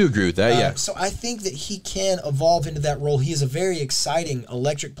 I do agree with that. Yeah. So I think that he can evolve into that role. He is a very exciting,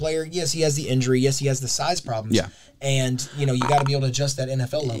 electric player. Yes, he has the injury. Yes, he has the size problems. Yeah. And, you got to be able to adjust that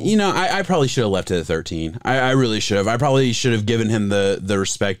NFL level. I probably should have left it at 13. I really should have. I probably should have given him the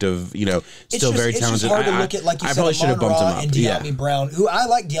respect of, still very talented. It's just hard to look at, like you said, probably should have bumped him up. And Dyami Brown, who I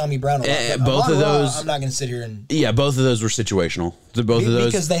like Dyami Brown a lot. Both of those. I'm not going to sit here and. Yeah, both of those were situational. Both of those.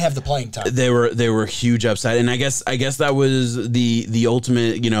 Because they have the playing time. They were huge upside. And I guess that was the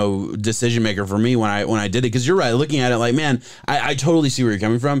ultimate, decision maker for me when I did it. Because you're right. Looking at it like, man, I totally see where you're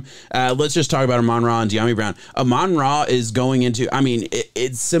coming from. Let's just talk about Amon-Ra and Dyami Brown. Amon-Ra is going into,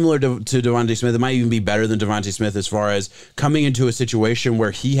 it's similar to Devontae Smith. It might even be better than Devontae Smith as far as coming into a situation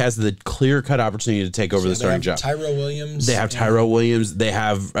where he has the clear-cut opportunity to take over the starting job. Tyrell Williams. They have Tyrell Williams. They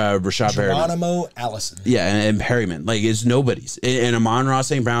have Rashad Perriman. Geronimo Allison. Yeah, and Perryman. It's nobody's. And Amon-Ra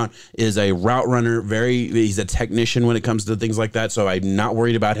St. Brown is a route runner. He's a technician when it comes to things like that. So I'm not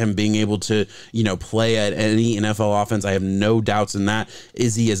worried about him being able to, play at any NFL offense. I have no doubts in that.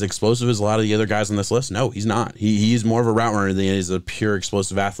 Is he as explosive as a lot of the other guys on this list? No, he's not. He's more of a route runner than he is a pure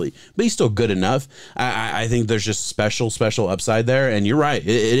explosive athlete. But he's still good enough. I think there's just special upside there. And you're right. It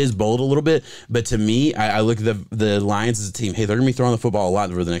is bold a little bit. But to me, I look at the Lions as a team. Hey, they're going to be throwing the football a lot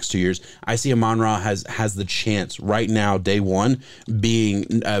over the next 2 years. I see Amon-Ra has the chance right now, day one, being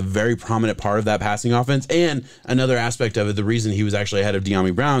a very prominent part of that passing offense. And another aspect of it, the reason he was actually ahead of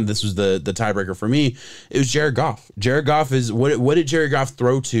Dyami Brown, this was the tiebreaker for me, it was Jared Goff. Jared Goff is, what did Jared Goff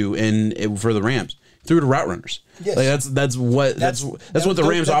throw to for the Rams? Threw to route runners. Yes. That's what the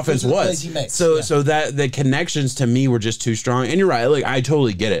Rams offense was. So that the connections to me were just too strong. And you're right. I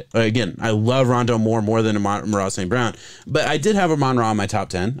totally get it. Again, I love Rondale Moore more than Amon-Ra St. Brown, but I did have Amon-Ra in my top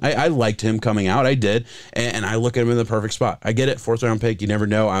 10. I liked him coming out. I did, and I look at him in the perfect spot. I get it. 4th round pick. You never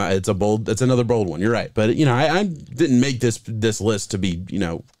know. It's another bold one. You're right. But I didn't make this list to be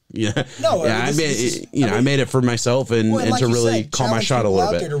Yeah, No, yeah. I made it for myself and to really call my shot a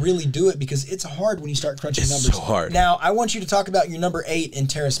little bit. There to really do it because it's hard when you start crunching numbers. It's so hard. Now, I want you to talk about your number 8 in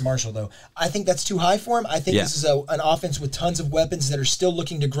Terrace Marshall, though. I think that's too high for him. I think this is an offense with tons of weapons that are still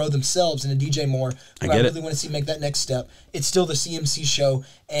looking to grow themselves. And a DJ Moore, who I really want to see make that next step. It's still the CMC show,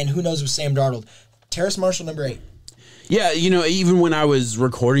 and who knows with Sam Darnold. Terrace Marshall, number 8. Yeah, even when I was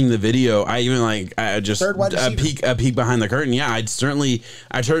recording the video, I just a peek behind the curtain. Yeah, I certainly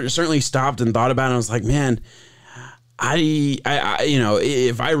stopped and thought about it. I was like, man, I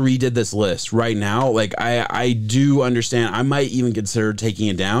if I redid this list right now, like I do understand. I might even consider taking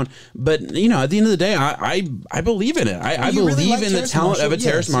it down. But at the end of the day, I believe in it. I believe really like in the talent of a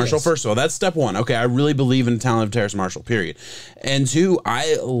Terrace Marshall. Yes. First of all, that's step one. Okay, I really believe in the talent of Terrace Marshall. Period. And two,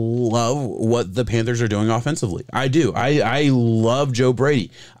 I love what the Panthers are doing offensively. I do. I love Joe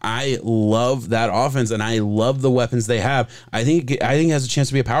Brady. I love that offense, and I love the weapons they have. I think it has a chance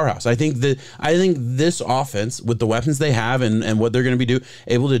to be a powerhouse. I think this offense with the weapons they have and what they're going to be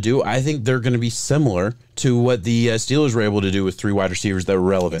able to do, I think they're going to be similar to what the Steelers were able to do with 3 wide receivers that were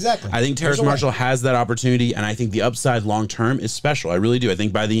relevant. Exactly. I think Terrace Marshall has that opportunity, and I think the upside long term is special. I really do. I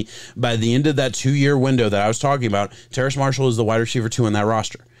think by the end of that 2-year window that I was talking about, Terrace Marshall is the wide receiver 2 in that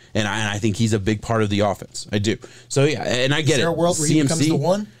roster. And I think he's a big part of the offense. I do. So, yeah, and I get it. Is there a world where he becomes the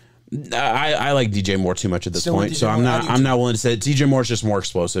 1? I like DJ Moore too much at this point, so I'm not willing to say it. DJ Moore's just more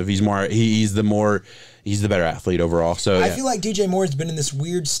explosive. He's the better athlete overall. So I feel like DJ Moore has been in this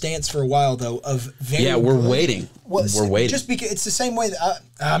weird stance for a while though. We're waiting. Well, we're waiting. Just because it's the same way that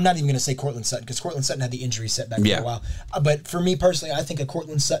I'm not even going to say Courtland Sutton because Courtland Sutton had the injury setback for a while. But for me personally, I think a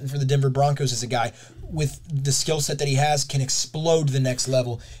Courtland Sutton for the Denver Broncos is a guy with the skill set that he has can explode to the next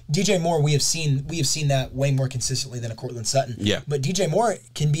level. DJ Moore, we have seen that way more consistently than a Courtland Sutton. Yeah. But DJ Moore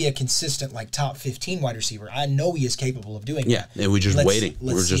can be a consistent like top 15 wide receiver. I know he is capable of doing that. Yeah, and we're just waiting.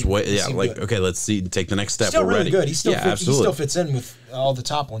 We're just waiting. Yeah, like okay, let's see. Take the next step. Still we're really ready. Good. He still fits in with all the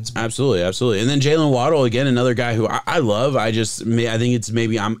top ones. Absolutely. And then Jalen Waddle again, another guy who I love. I think it's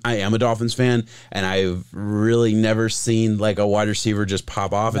maybe I am a Dolphins fan, and I've really never seen like a wide receiver just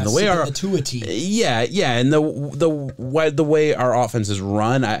pop off. And the way and the way our offense is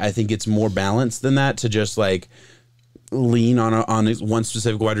run, I think it's more balanced than that to just like lean on one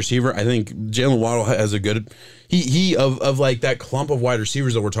specific wide receiver. I think Jalen Waddle has a good of like that clump of wide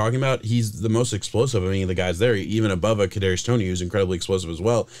receivers that we're talking about, he's the most explosive of any of the guys there, even above a Kadarius Toney, who's incredibly explosive as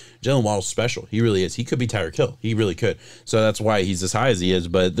well. Jalen Waddle's special. He really is. He could be Tyreek Hill. He really could. So that's why he's as high as he is.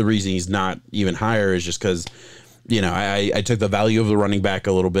 But the reason he's not even higher is just because I took the value of the running back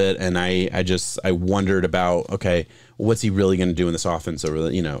a little bit, and I wondered about, okay, what's he really going to do in this offense over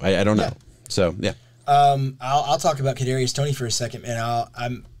the, I don't know. Yeah. So, yeah. I'll talk about Kadarius Toney for a second, man.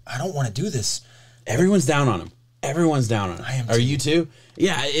 I don't want to do this. Everyone's down on him. Everyone's down on him. I am. Are you too?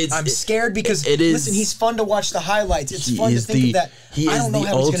 Yeah, I'm scared because listen, he's fun to watch the highlights. It's fun to think of that. I don't know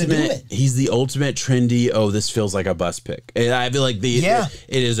how he's going to do it. He's the ultimate trendy. Oh, this feels like a bus pick. And I feel like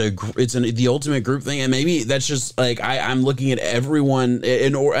it's the ultimate group thing, and maybe that's just like I'm looking at everyone,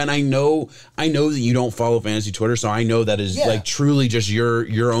 and I know that you don't follow fantasy Twitter, so I know that is like truly just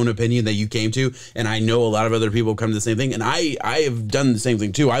your own opinion that you came to, and I know a lot of other people come to the same thing, and I have done the same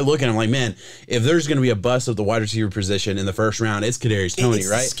thing too. I look and I'm like, man, if there's going to be a bust of the wide receiver position in the first round, it's Kadarius Toney,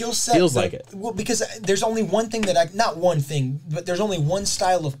 right? Skill set feels like it. Well, because there's only one thing not one thing, but there's only one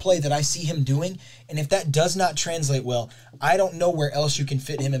style of play that I see him doing, and if that does not translate well, I don't know where else you can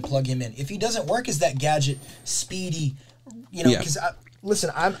fit him and plug him in. If he doesn't work as that gadget, speedy, because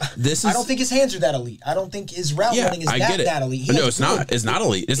listen, I don't think his hands are that elite. I don't think his route running is that elite. No, it's not. It's not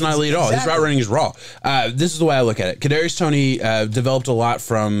elite. It's not elite at all. His route running is raw. This is the way I look at it. Kadarius Toney developed a lot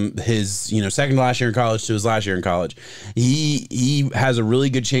from his second to last year in college to his last year in college. He has a really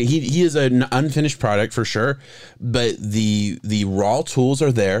good chance. He is an unfinished product for sure, but the raw tools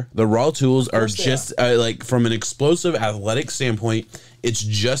are there. The raw tools are just like from an explosive athletic standpoint. It's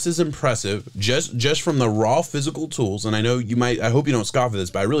just as impressive, just from the raw physical tools. And I know I hope you don't scoff at this,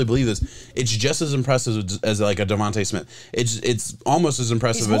 but I really believe this. It's just as impressive as like a Devontae Smith. It's almost as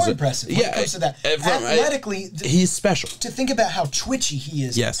impressive. He's more impressive when it comes to that. Athletically, he's special. To think about how twitchy he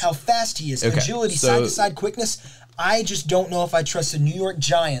is, how fast he is, agility, side-to-side quickness. I just don't know if I trust the New York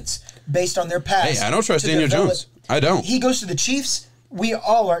Giants based on their past. Hey, I don't trust Daniel Jones. I don't. He goes to the Chiefs. We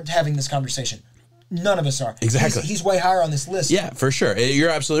all aren't having this conversation. None of us are. Exactly. He's way higher on this list. Yeah, for sure. You're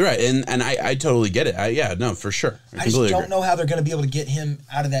absolutely right. And I totally get it. For sure. I just don't know how they're going to be able to get him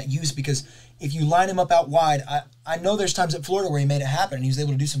out of that use, because if you line him up out wide, I know there's times at Florida where he made it happen and he was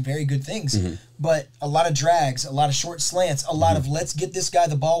able to do some very good things, but a lot of drags, a lot of short slants, a lot of let's get this guy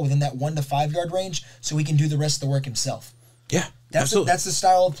the ball within that 1 to 5 yard range so he can do the rest of the work himself. Yeah, that's the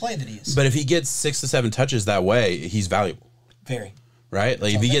style of play that he is. But if he gets 6 to 7 touches that way, he's valuable. Very. Right?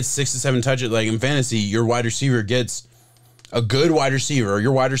 Like if he gets 6 to 7 touches, like in fantasy, your wide receiver gets a good wide receiver, or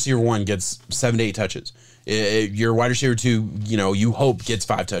your wide receiver 1 gets 7 to 8 touches. Your wide receiver 2, you hope gets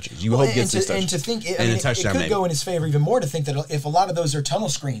 5 touches. You hope gets 6 touches. And to think, a touchdown, it could go in his favor even more to think that if a lot of those are tunnel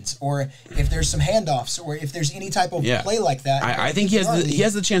screens, or if there's some handoffs, or if there's any type of play like that. I think he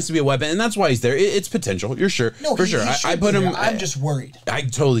has the chance to be a weapon, and that's why he's there. It's potential. You're sure. No, for sure. I put him. I'm just worried. I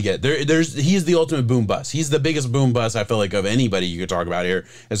totally get it. He is the ultimate boom bust. He's the biggest boom bust I feel like of anybody you could talk about here,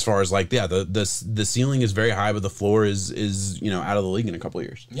 as far as the ceiling is very high, but the floor is out of the league in a couple of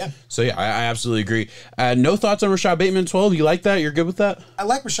years. Yeah. So I absolutely agree. No thoughts on Rashad Bateman 12? You like that? You're good with that? I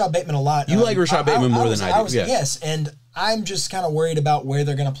like Rashad Bateman a lot. You like Rashad Bateman more than I do. Yes, and I'm just kind of worried about where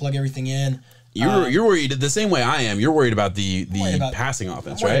they're going to plug everything in. You're worried the same way I am. You're worried about the passing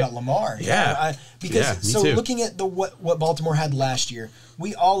offense, I'm worried right? About Lamar. Yeah. Looking at what Baltimore had last year,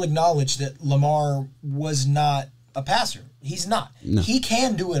 we all acknowledge that Lamar was not a passer. He's not. No. He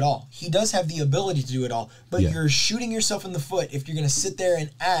can do it all. He does have the ability to do it all. But you're shooting yourself in the foot if you're going to sit there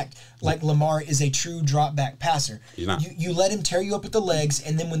and act like Lamar is a true drop back passer. He's not. You let him tear you up at the legs,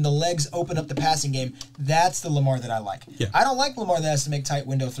 and then when the legs open up the passing game, that's the Lamar that I like. Yeah. I don't like Lamar that has to make tight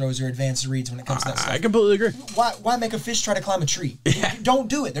window throws or advanced reads when it comes to that stuff. I completely agree. Why make a fish try to climb a tree? Don't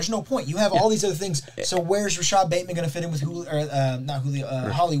do it. There's no point. You have all these other things. So where's Rashad Bateman going to fit in with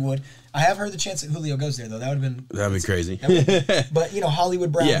Hollywood? I have heard the chance that Julio goes there, though. That'd be crazy. But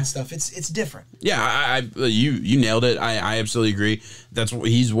Hollywood Brown and stuff. It's different. Yeah, you nailed it. I absolutely agree. That's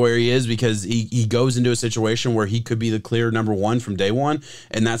he's where he is because he goes into a situation where he could be the clear number 1 from day one,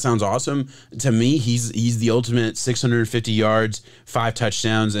 and that sounds awesome to me. He's the ultimate 650 yards, 5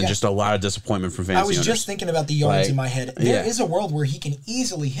 touchdowns, and just a lot of disappointment from fantasy owners. I was just thinking about the yards in my head. There is a world where he can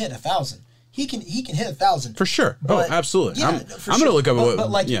easily hit 1,000. He can hit 1,000 for sure. But, absolutely. Yeah, I'm gonna look up but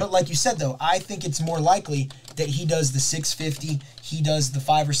like you said though, I think it's more likely that he does the 650. He does the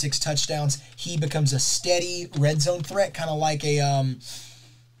 5 or 6 touchdowns. He becomes a steady red zone threat, kind of like a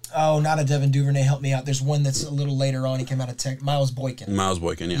not a Devin Duvernay. Help me out. There's one that's a little later on. He came out of Tech. Miles Boykin.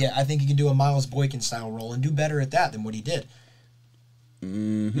 Yeah, I think he can do a Miles Boykin style role and do better at that than what he did.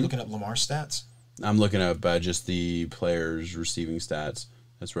 Mm-hmm. You looking up Lamar's stats? I'm looking up just the players' receiving stats.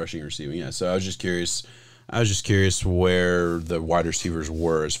 That's rushing and receiving, yeah. So I was just curious where the wide receivers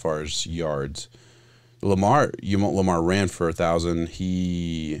were as far as yards. Lamar ran for 1,000.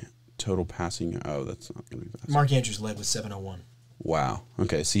 He total passing. Oh, that's not going to be fast. Mark Andrews led with 701. Wow.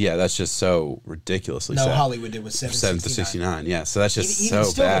 Okay. So yeah, that's just so ridiculously. No, sad. Hollywood did with 769. Yeah. So that's just even so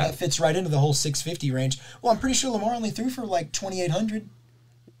still, bad. That fits right into the whole 650 range. Well, I'm pretty sure Lamar only threw for like 2,800.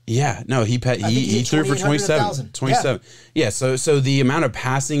 Yeah, no, he threw for 27. Yeah, so the amount of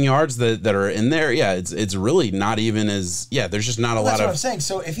passing yards that are in there, it's really not even as there's just not a lot of. That's what I'm saying.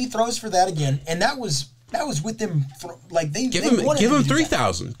 So if he throws for that again, and that was with them, give him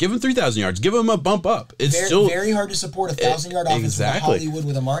 3,000, give him 3,000 yards, give him a bump up. It's still very hard to support a 1,000-yard offense with Hollywood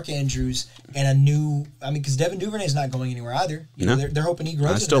with a Mark Andrews and a new. I mean, because Devin Duvernay is not going anywhere either. They're hoping he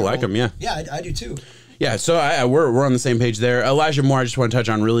grows. I still like him. Yeah, I do too. Yeah, so we're on the same page there. Elijah Moore, I just want to touch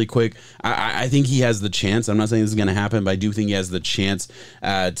on really quick. I think he has the chance. I'm not saying this is going to happen, but I do think he has the chance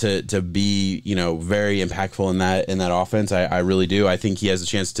to be very impactful in that offense. I really do. I think he has a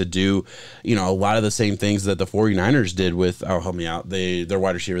chance to do a lot of the same things that the 49ers did with help me out their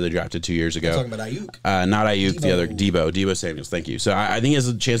wide receiver they drafted 2 years ago. You're talking about Ayuk? Not Ayuk, the other Debo Samuels. Thank you. So I think he has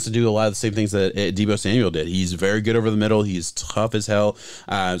a chance to do a lot of the same things that Debo Samuel did. He's very good over the middle. He's tough as hell.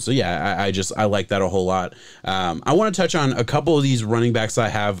 I like that a whole lot. I want to touch on a couple of these running backs I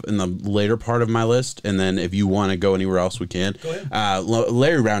have in the later part of my list, and then if you want to go anywhere else, we can. Go ahead.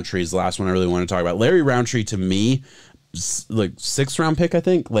 Larry Roundtree is the last one I really want to talk about. Larry Roundtree, to me, like 6th round pick, I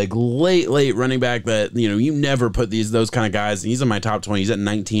think, like late running back that you never put those kind of guys. He's in my top 20. He's at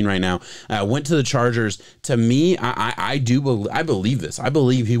 19 right now. Went to the Chargers. To me, I believe this. I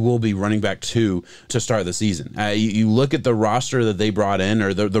believe he will be running back 2 to start the season. You look at the roster that they brought in,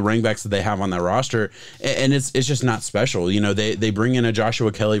 or the running backs that they have on that roster, and it's just not special. They bring in a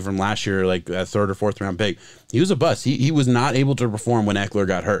Joshua Kelly from last year, like a 3rd or 4th round pick. He was a bust. He was not able to perform when Eckler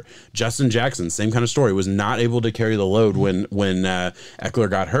got hurt. Justin Jackson, same kind of story, was not able to carry the load when Eckler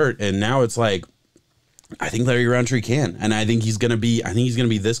got hurt. And now it's like I think Larry Roundtree can, and I think he's going to be. I think he's going to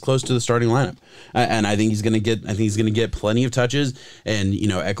be this close to the starting lineup, and I think he's going to get. I think he's going to get plenty of touches. And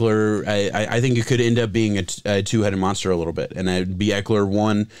Eckler, I think it could end up being a two-headed monster a little bit, and it'd be Eckler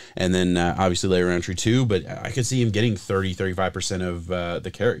 1, and then obviously Larry Roundtree 2. But I could see him getting 35% of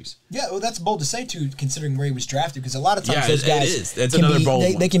the carries. Yeah, well, that's bold to say too, considering where he was drafted. Because a lot of times those guys, it is. That's another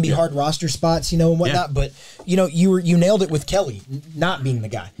bold. They can be hard roster spots, and whatnot. Yeah. But you nailed it with Kelly not being the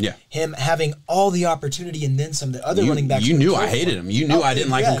guy. Yeah, him having all the opportunity and then some. The other running backs. You knew I hated him. You knew I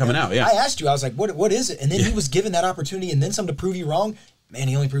didn't like him coming out. Yeah, I asked you. I was like, what is it? And then he was given that opportunity and then some to prove you wrong. Man,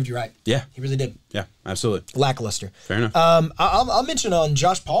 he only proved you right. Yeah, he really did. Yeah, absolutely. Lackluster. Fair enough. I'll mention on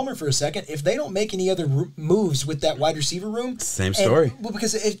Josh Palmer for a second. If they don't make any other moves with that wide receiver room, same story. Well,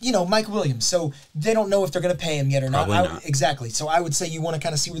 because Mike Williams, so they don't know if they're going to pay him yet or not. Probably not. Exactly. So I would say you want to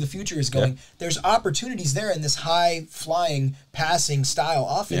kind of see where the future is going. Yeah. There's opportunities there in this high flying passing style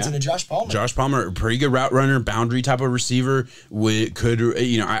offense in a Josh Palmer. Josh Palmer, pretty good route runner, boundary type of receiver. I do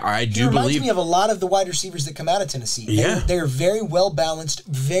he reminds me of a lot of the wide receivers that come out of Tennessee. Yeah, they're very well balanced,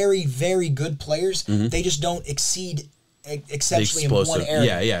 very very good players. Mm-hmm. They just don't exceed exceptionally in one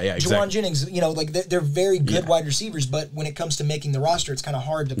area. Yeah. Juwan exactly. Jennings, they're very good wide receivers, but when it comes to making the roster, it's kind of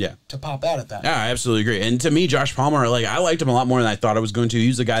hard to pop out at that. Yeah, I absolutely agree. And to me, Josh Palmer, I liked him a lot more than I thought I was going to. He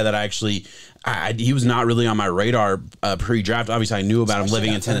was a guy that he was not really on my radar pre-draft. Obviously, I knew about him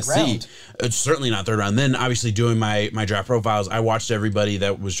living in Tennessee. It's certainly not third round. Then, obviously, doing my draft profiles, I watched everybody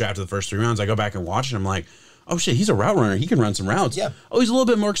that was drafted the first 3 rounds. I go back and watch, and I'm like, oh, shit, he's a route runner. He can run some routes. Yeah. Oh, he's a little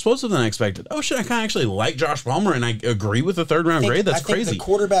bit more explosive than I expected. Oh, shit, I kind of actually like Josh Palmer, and I agree with the third-round grade. That's crazy. The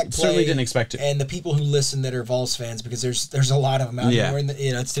quarterback play certainly didn't expect it. And the people who listen that are Vols fans, because there's a lot of them out here.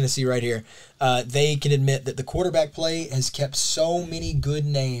 It's Tennessee right here. They can admit that the quarterback play has kept so many good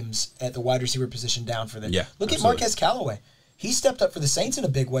names at the wide receiver position down for them. Yeah, Look at Marquez Callaway. He stepped up for the Saints in a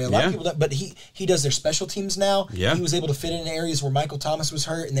big way. A lot of people don't, but he does their special teams now. Yeah. He was able to fit in areas where Michael Thomas was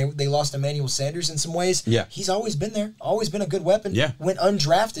hurt, and they lost Emmanuel Sanders in some ways. Yeah. He's always been there, always been a good weapon. Yeah. Went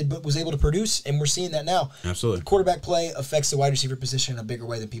undrafted, but was able to produce, and we're seeing that now. Absolutely. The quarterback play affects the wide receiver position in a bigger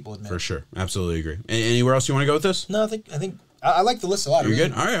way than people admit. For sure. Absolutely agree. Anywhere else you want to go with this? No, I think I like the list a lot. You're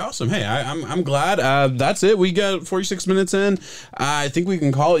good? All right, awesome. Hey, I'm glad. That's it. We got 46 minutes in. I think we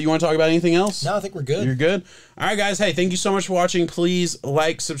can call it. You want to talk about anything else? No, I think we're good. You're good? All right, guys. Hey, thank you so much for watching. Please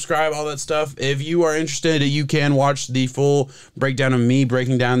like, subscribe, all that stuff. If you are interested, you can watch the full breakdown of me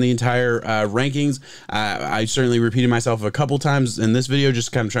breaking down the entire rankings. I certainly repeated myself a couple times in this video,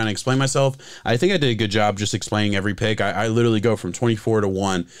 just kind of trying to explain myself. I think I did a good job just explaining every pick. I literally go from 24 to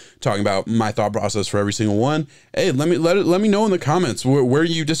 1, talking about my thought process for every single one. Hey, let me know in the comments where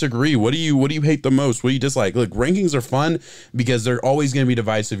you disagree. What do you hate the most? What do you dislike? Look, rankings are fun because they're always going to be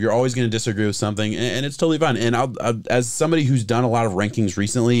divisive. You're always going to disagree with something, and it's totally fun. And as somebody who's done a lot of rankings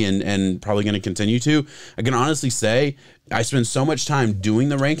recently and probably going to continue to, I can honestly say I spend so much time doing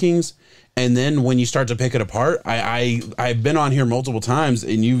the rankings. And then when you start to pick it apart, I've been on here multiple times,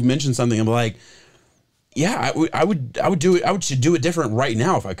 and you've mentioned something. I'm like, yeah, I would do it. I should do it different right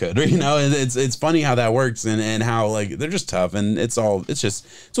now if I could. And it's funny how that works and how they're just tough, and it's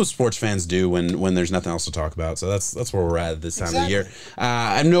what sports fans do when there's nothing else to talk about. So that's where we're at this time of the year.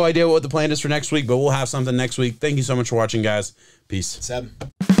 I have no idea what the plan is for next week, but we'll have something next week. Thank you so much for watching, guys. Peace. Seb.